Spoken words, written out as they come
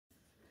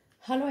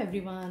Hello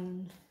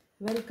everyone,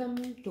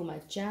 welcome to my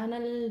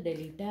channel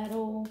Daily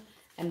Tarot,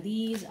 and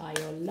these are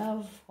your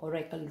love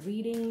oracle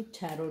reading,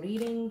 tarot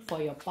reading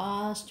for your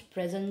past,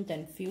 present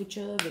and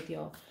future with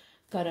your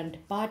current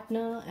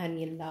partner and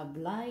your love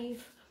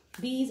life.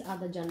 These are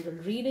the general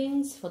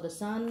readings for the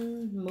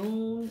sun,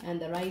 moon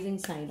and the rising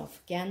sign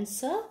of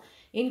Cancer.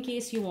 In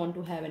case you want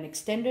to have an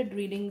extended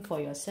reading for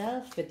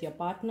yourself with your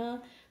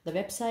partner, the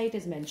website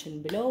is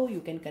mentioned below.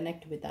 You can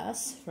connect with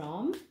us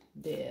from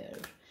there.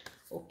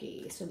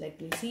 Okay, so let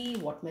me see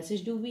what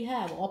message do we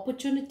have.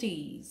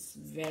 Opportunities,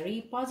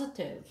 very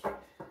positive,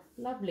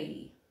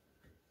 lovely.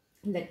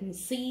 Let me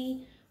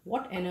see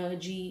what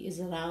energy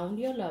is around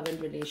your love and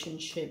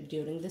relationship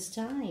during this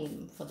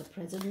time for the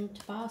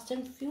present, past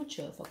and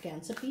future for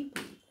Cancer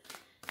people.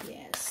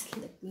 Yes,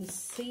 let me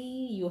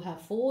see. You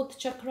have 4th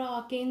chakra,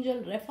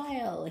 Archangel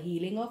Raphael,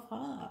 healing of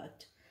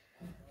heart.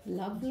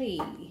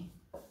 Lovely.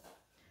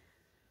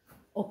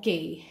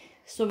 Okay,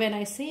 so when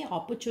I say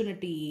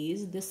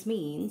opportunities, this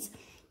means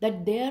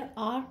that there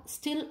are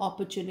still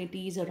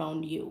opportunities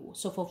around you.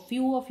 So for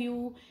few of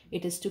you,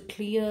 it is to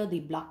clear the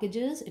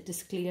blockages, it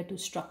is clear to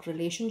struck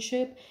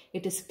relationship,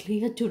 it is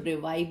clear to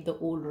revive the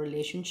old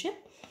relationship.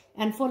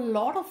 And for a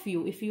lot of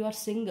you, if you are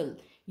single,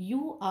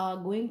 you are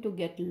going to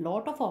get a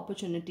lot of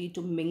opportunity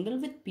to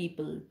mingle with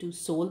people, to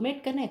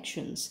soulmate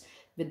connections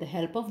with the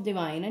help of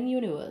divine and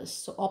universe.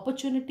 So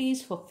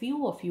opportunities for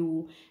few of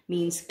you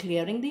means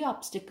clearing the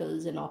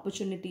obstacles, and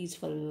opportunities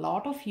for a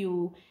lot of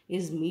you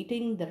is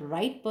meeting the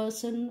right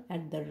person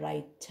at the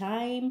right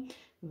time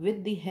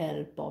with the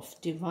help of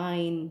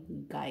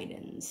divine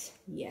guidance.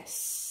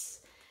 Yes.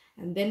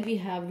 And then we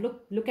have,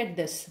 look at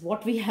this,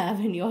 what we have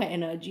in your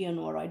energy and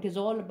aura. It is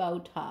all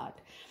about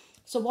heart.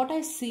 So what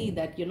I see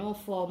that,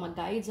 for my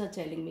guides are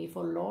telling me,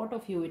 for a lot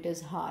of you, it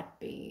is heart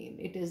pain.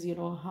 It is,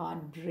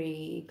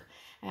 heartbreak.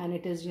 And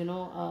it is,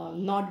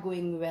 not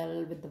going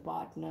well with the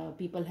partner.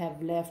 People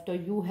have left, or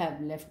you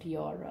have left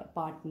your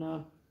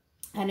partner.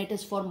 And it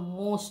is for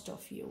most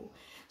of you.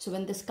 So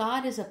when this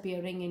card is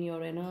appearing in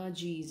your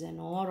energies and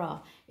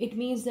aura, it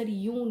means that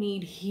you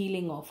need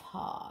healing of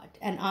heart.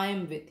 And I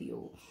am with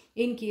you.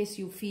 In case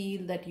you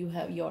feel that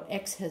your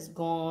ex has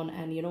gone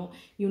and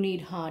you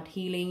need heart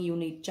healing, you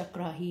need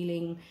chakra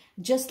healing,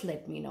 just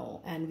let me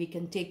know and we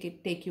can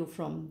take you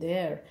from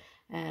there.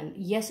 And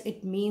yes,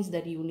 it means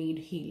that you need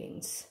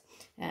healings.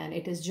 And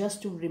it is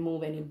just to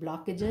remove any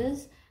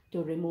blockages,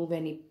 to remove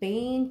any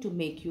pain, to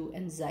make you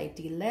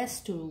anxiety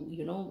less, to,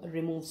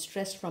 remove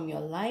stress from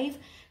your life,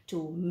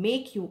 to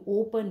make you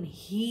open,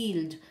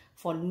 healed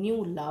for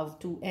new love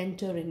to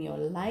enter in your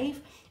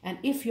life. And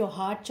if your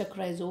heart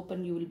chakra is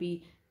open, you will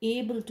be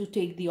able to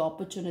take the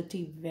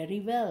opportunity very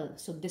well.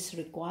 So this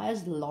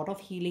requires a lot of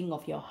healing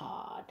of your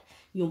heart.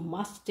 You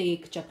must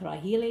take chakra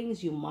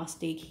healings, you must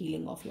take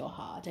healing of your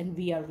heart, and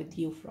we are with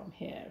you from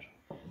here.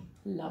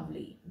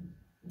 Lovely.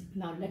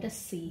 Now let us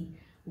see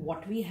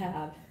what we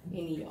have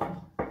in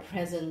your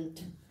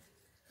present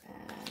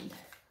and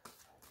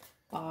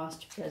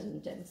past,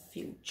 present and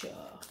future.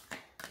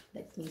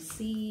 Let me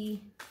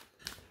see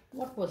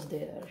what was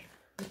there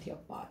with your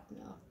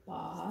partner.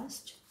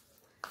 Past,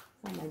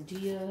 for my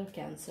dear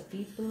Cancer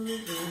people,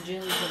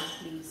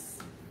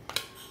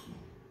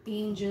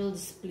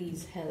 angels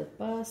please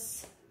help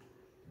us.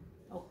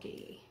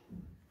 Okay,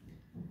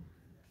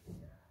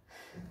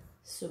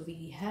 so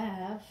we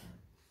have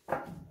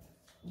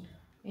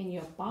in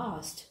your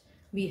past,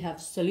 we have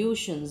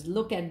solutions.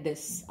 Look at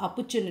this,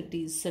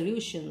 opportunities,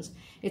 solutions.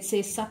 It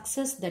says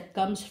success that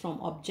comes from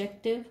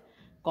objective,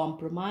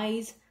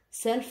 compromise,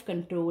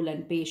 self-control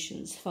and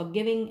patience,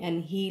 forgiving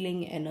and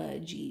healing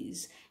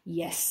energies.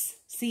 Yes,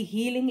 see,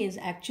 healing is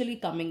actually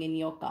coming in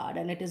your card,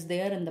 and it is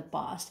there in the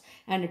past,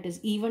 and it is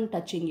even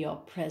touching your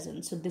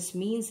present. So this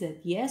means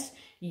that yes,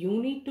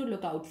 you need to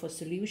look out for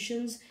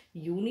solutions.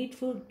 You need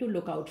to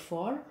look out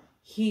for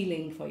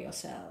healing for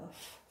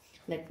yourself.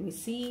 Let me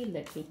see,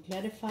 let me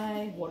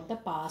clarify what the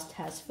past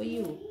has for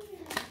you.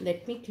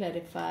 Let me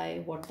clarify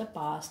what the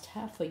past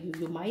have for you.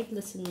 You might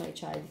listen my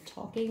child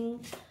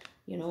talking.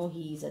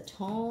 He's at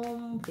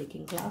home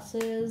taking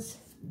classes.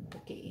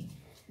 Okay,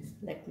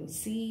 let me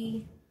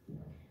see.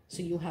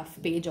 So you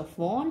have Page of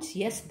Wands.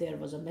 Yes, there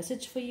was a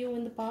message for you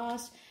in the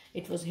past.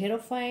 It was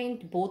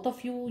Hierophant. Both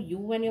of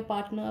you and your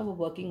partner were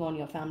working on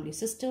your family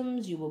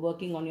systems. You were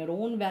working on your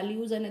own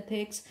values and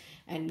ethics.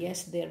 And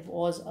yes, there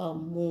was a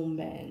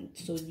movement.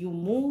 So you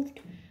moved,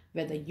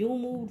 whether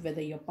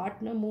your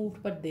partner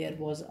moved, but there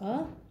was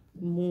a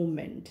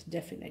movement,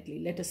 definitely.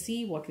 Let us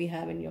see what we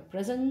have in your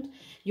present.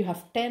 You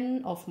have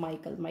 10 of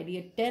Michael. My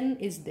dear, 10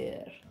 is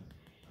there.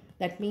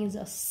 That means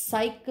a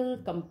cycle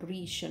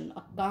completion,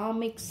 a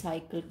karmic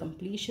cycle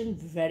completion,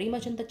 very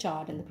much in the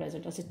chart in the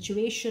present. A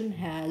situation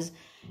has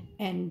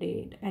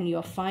ended and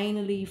you're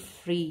finally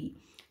free.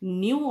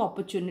 New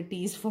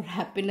opportunities for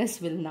happiness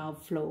will now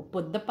flow.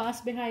 Put the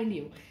past behind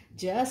you.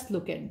 Just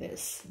look at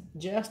this.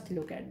 Just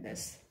look at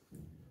this.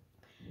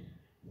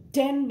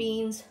 10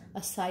 means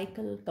a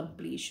cycle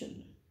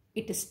completion.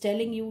 It is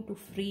telling you to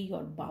free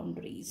your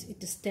boundaries.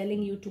 It is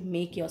telling you to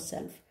make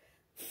yourself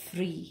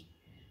free.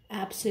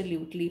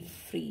 absolutely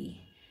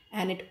free.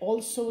 And it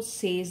also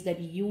says that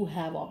you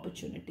have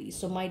opportunities.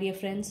 So my dear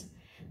friends,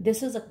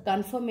 this is a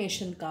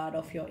confirmation card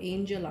of your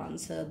angel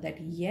answer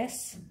that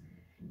yes,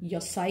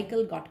 your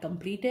cycle got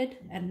completed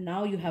and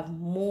now you have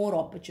more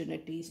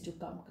opportunities to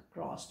come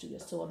across to your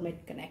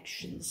soulmate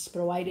connections,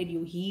 provided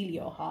you heal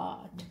your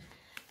heart.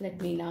 Let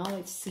me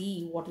now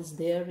see what is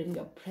there in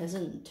your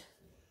present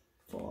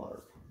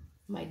for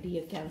my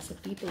dear Cancer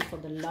people, for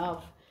the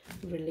love,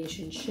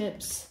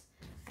 relationships,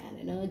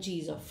 and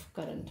energies of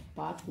current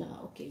partner.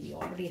 Okay, we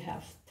already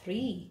have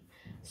 3.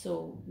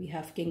 So we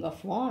have King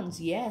of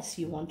Wands. Yes,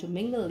 you want to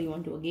mingle. You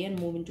want to again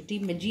move into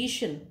Team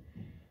Magician.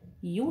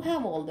 You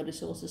have all the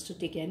resources to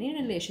take any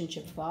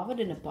relationship forward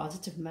in a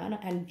positive manner.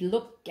 And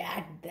look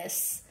at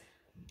this.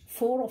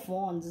 4 of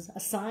Wands,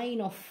 a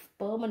sign of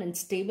permanent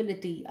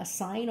stability, a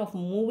sign of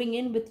moving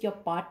in with your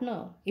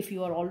partner. If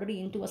you are already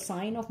into a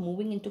sign of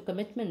moving into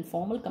commitment,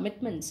 formal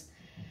commitments.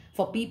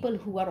 For people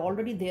who are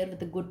already there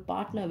with a good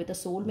partner, with a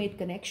soulmate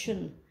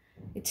connection,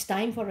 it's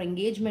time for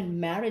engagement,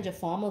 marriage, a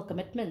formal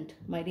commitment.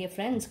 My dear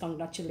friends,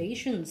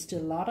 congratulations to a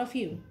lot of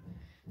you.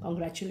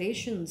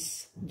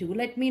 Congratulations. Do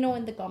let me know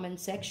in the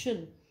comment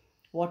section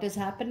what is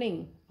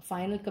happening.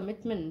 Final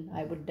commitment.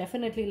 I would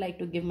definitely like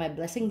to give my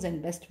blessings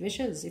and best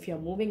wishes if you're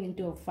moving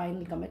into a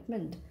final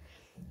commitment.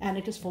 And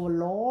it is for a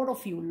lot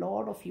of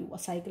you. A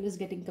cycle is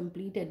getting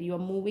completed. You are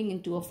moving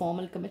into a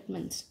formal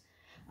commitment.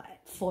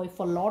 For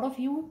a lot of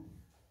you,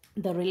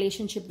 the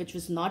relationship which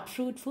was not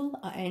fruitful,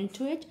 an end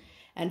to it.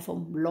 And for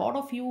a lot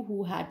of you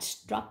who had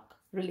stuck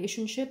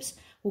relationships,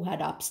 who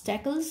had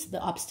obstacles, the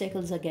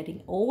obstacles are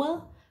getting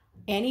over.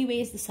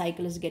 Anyways, the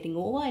cycle is getting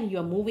over and you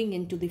are moving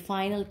into the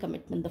final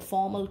commitment, the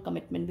formal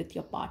commitment with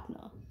your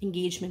partner.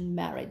 Engagement,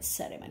 marriage,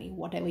 ceremony,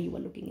 whatever you were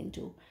looking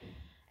into.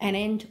 An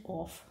end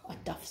of a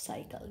tough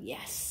cycle.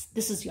 Yes,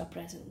 this is your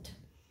present.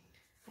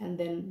 And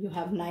then you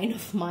have 9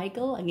 of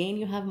Michael. Again,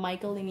 you have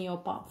Michael in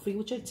your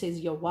future. It says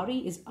your worry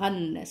is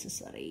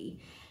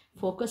unnecessary.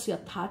 Focus your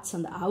thoughts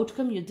on the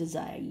outcome you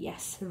desire.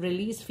 Yes,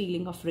 release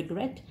feeling of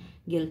regret,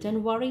 guilt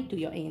and worry to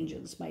your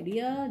angels. My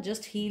dear,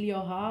 just heal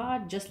your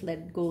heart. Just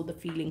let go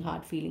the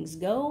hard feelings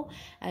go.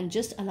 And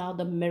just allow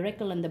the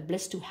miracle and the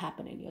bliss to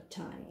happen in your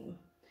time.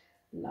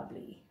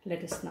 Lovely.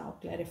 Let us now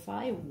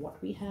clarify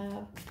what we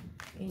have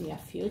in your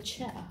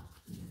future.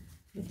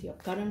 With your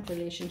current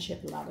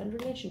relationship, love and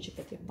relationship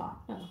with your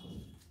partner.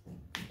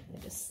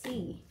 Let us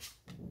see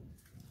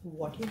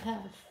what you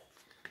have.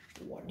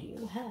 What do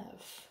you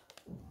have?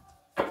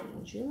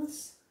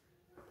 Angels,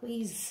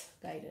 please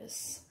guide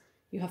us.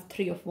 You have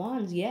 3 of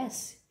Wands.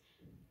 Yes.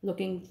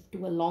 Looking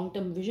to a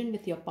long-term vision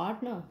with your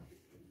partner.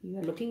 You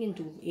are looking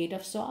into 8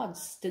 of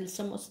Swords. Still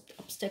some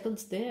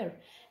obstacles there.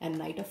 And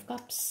Knight of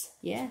Cups.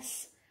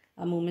 Yes.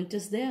 A movement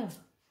is there.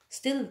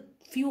 Still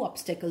few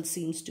obstacles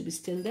seems to be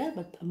still there,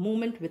 but a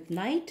movement with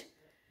Knight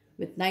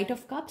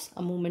of Cups,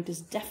 a movement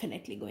is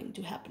definitely going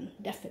to happen.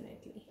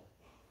 Definitely.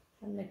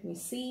 And let me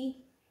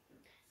see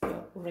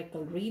your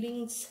oracle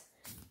readings.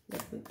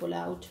 Let me pull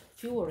out a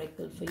few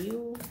oracle for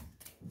you.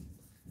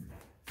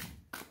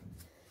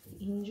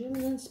 Angels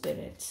and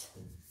spirits,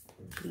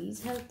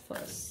 please help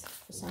us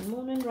for Sun,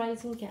 Moon and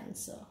Rising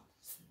Cancer.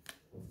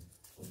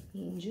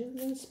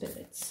 Angels and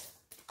spirits.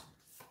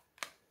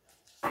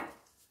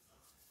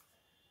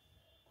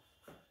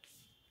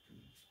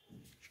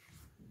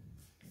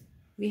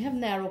 We have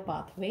narrow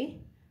pathway,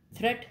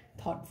 thread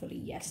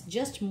thoughtfully. Yes,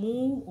 just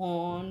move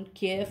on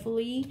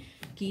carefully.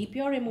 Keep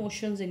your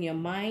emotions in your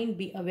mind.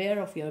 Be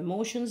aware of your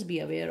emotions. Be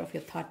aware of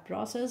your thought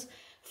process.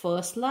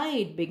 First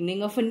light,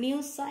 beginning of a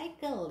new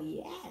cycle.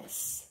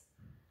 Yes,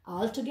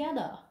 all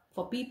together.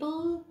 For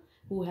people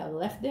who have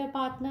left their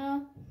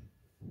partner,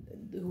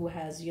 who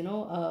has,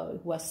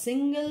 who are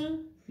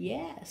single.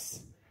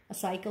 Yes, a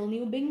cycle,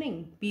 new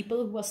beginning.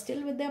 People who are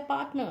still with their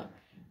partner,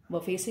 were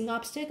facing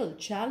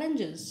obstacles,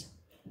 challenges.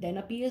 Then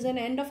appears an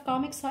end of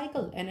karmic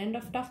cycle, an end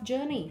of tough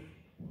journey.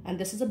 And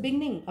this is a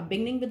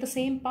beginning with the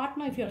same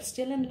partner. If you're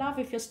still in love,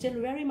 if you're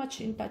still very much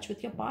in touch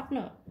with your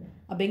partner,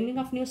 a beginning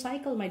of new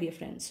cycle, my dear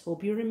friends.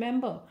 Hope you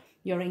remember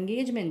your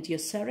engagement, your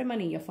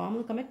ceremony, your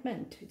formal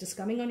commitment. It is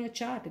coming on your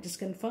chart. It is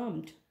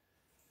confirmed.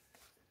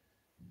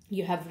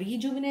 You have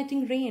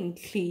rejuvenating rain.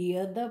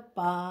 Clear the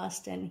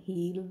past and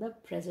heal the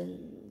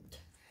present.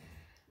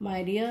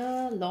 My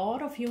dear, a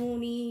lot of you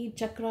need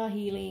chakra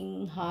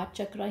healing, heart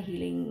chakra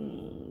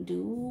healing.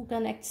 Do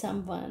connect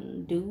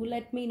someone. Do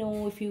let me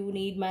know if you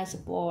need my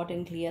support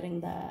in clearing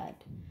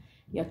that.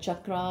 Your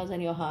chakras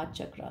and your heart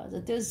chakras.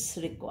 It is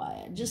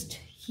required. Just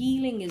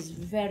healing is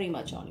very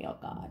much on your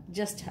card.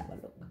 Just have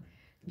a look.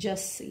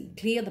 Just see.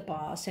 Clear the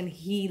past and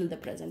heal the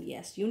present.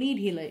 Yes, you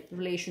need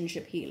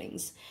relationship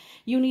healings.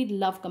 You need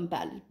love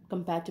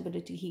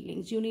compatibility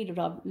healings. You need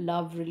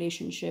love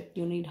relationship.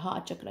 You need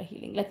heart chakra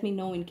healing. Let me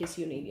know in case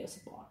you need your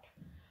support.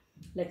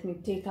 Let me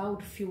take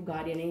out a few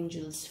guardian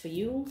angels for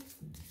you.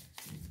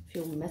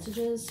 Few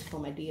messages for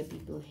my dear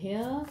people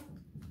here.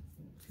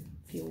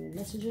 Few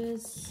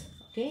messages.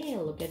 Okay,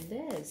 look at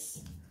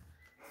this.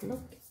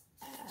 Look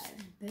at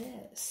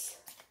this.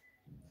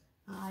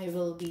 I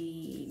will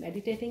be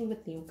meditating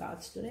with new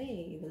cards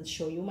today. I will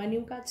show you my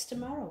new cards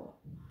tomorrow.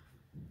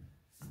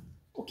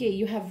 Okay,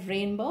 you have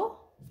rainbow.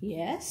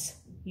 Yes,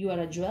 you are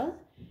a jewel.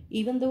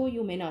 Even though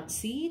you may not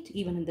see it,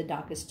 even in the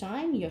darkest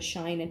time, you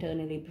shine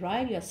eternally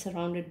bright. You are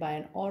surrounded by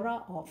an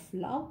aura of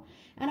love,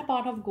 and a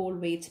pot of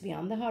gold waits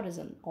beyond the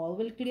horizon. All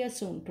will clear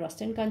soon.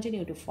 Trust and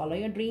continue to follow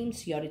your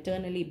dreams. You are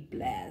eternally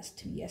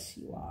blessed. Yes,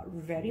 you are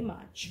very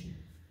much.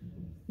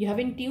 You have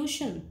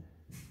intuition.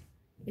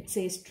 It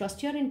says,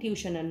 trust your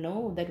intuition and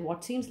know that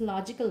what seems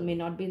logical may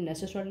not be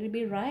necessarily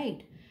be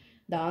right.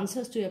 The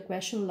answers to your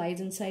question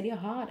lies inside your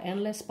heart.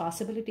 Endless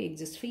possibility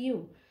exists for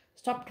you.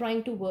 Stop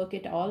trying to work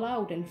it all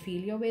out and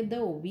feel your way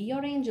though. We,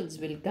 your angels,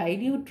 will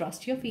guide you.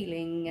 Trust your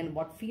feeling, and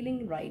what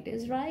feeling right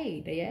is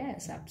right.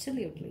 Yes,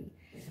 absolutely.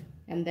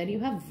 And then you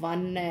have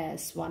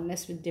oneness.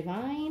 Oneness with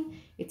divine.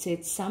 It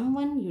says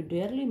someone you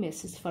dearly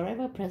miss is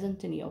forever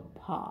present in your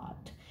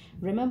heart.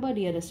 Remember,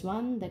 dearest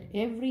one, that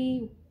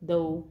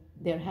though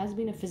there has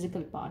been a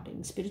physical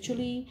parting,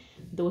 spiritually,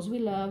 those we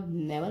love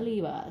never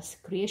leave us.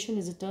 Creation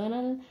is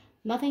eternal.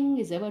 Nothing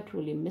is ever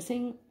truly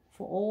missing,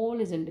 for all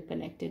is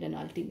interconnected and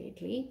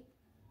ultimately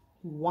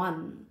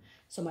one.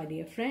 So my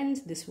dear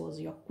friends, this was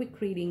your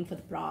quick reading for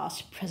the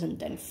past,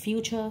 present and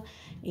future.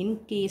 In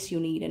case you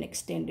need an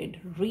extended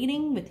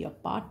reading with your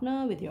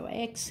partner, with your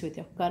ex, with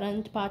your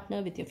current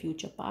partner, with your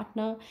future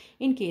partner,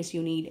 in case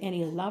you need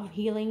any love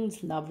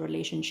healings, love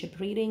relationship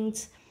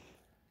readings,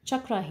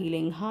 chakra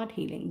healing, heart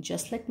healing,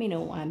 just let me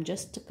know. I'm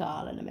just a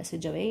call and a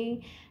message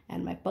away.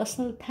 And my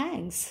personal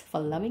thanks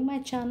for loving my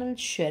channel,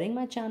 sharing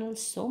my channel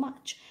so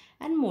much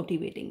and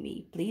motivating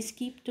me. Please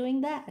keep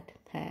doing that.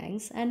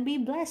 Thanks and be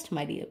blessed,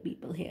 my dear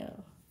people here.